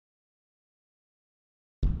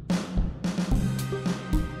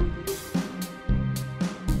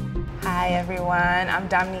Hi everyone, I'm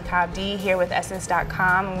Dominique Abdi here with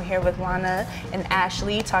Essence.com, and we're here with Lana and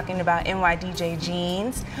Ashley talking about NYDJ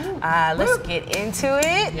jeans. Let's get into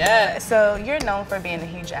it. Yeah. So you're known for being a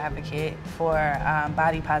huge advocate for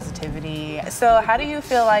body positivity. So how do you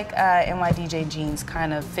feel like NYDJ jeans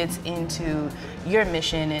kind of fits into your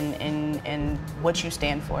mission and what you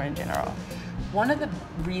stand for in general? One of the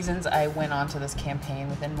reasons I went on to this campaign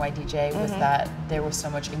with NYDJ was that there was so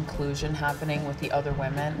much inclusion happening with the other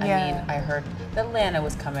women. I mean, I heard that Lana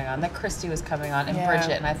was coming on, that Christy was coming on, and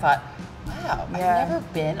Bridget, and I thought, wow, I've never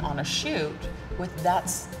been on a shoot with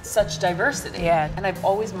such diversity. And I've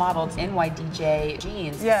always modeled NYDJ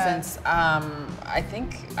jeans since I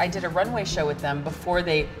think I did a runway show with them before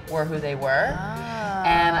they were who they were.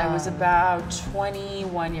 And I was about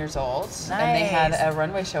 21 years old, and they had a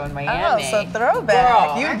runway show in Miami. Oh, so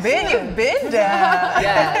throwback. Girl, You've been down.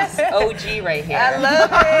 Yes, OG right here. I love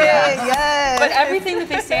it. Yes. But everything that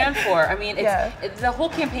they stand for, I mean, the whole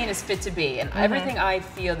campaign is fit to be, and everything I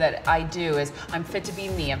feel that I do is I'm fit to be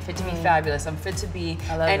me. I'm fit to be fabulous. I'm fit to be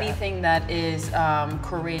anything that is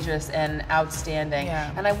courageous and outstanding.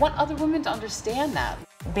 And I want other women to understand that.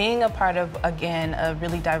 Being a part of, again, a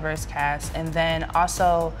really diverse cast, and then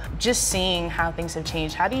also just seeing how things have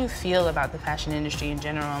changed, how do you feel about the fashion industry in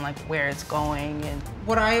general and like where it's going? And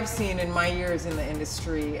what I have seen in my years in the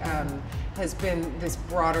industry has been this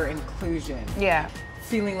broader inclusion.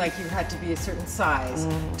 Feeling like you had to be a certain size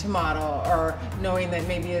to model, or knowing that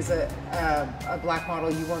maybe as a black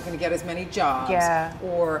model you weren't going to get as many jobs,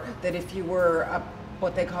 or that if you were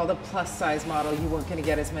what they called a plus size model, you weren't going to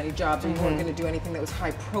get as many jobs, or you weren't going to do anything that was high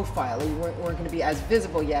profile, or you weren't going to be as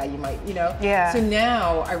visible. Yeah, you might, you know. So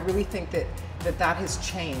now I really think that has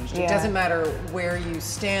changed. It doesn't matter where you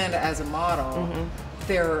stand as a model,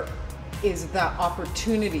 there is that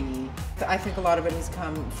opportunity. I think a lot of it has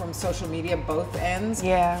come from social media, both ends,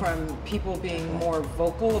 from people being more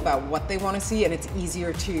vocal about what they want to see, and it's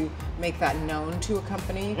easier to make that known to a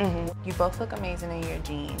company. You both look amazing in your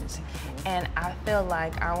jeans, and I feel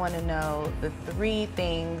like I want to know the three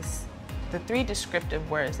descriptive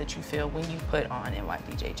words that you feel when you put on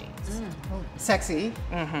NYDJ jeans. Sexy.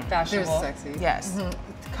 Fashionable. There's sexy. Yes.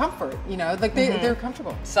 Comfort, you know, like they're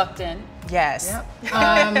comfortable. Sucked in. Yes. Yep. You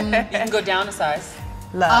can go down a size.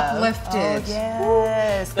 Love. Uplifted. Oh,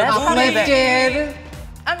 yes. That's uplifted.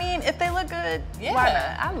 I mean, if they look good, why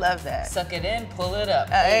not? I love that. Suck it in, pull it up.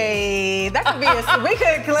 Hey, that could be we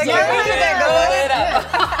could collect pull it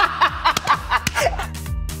up.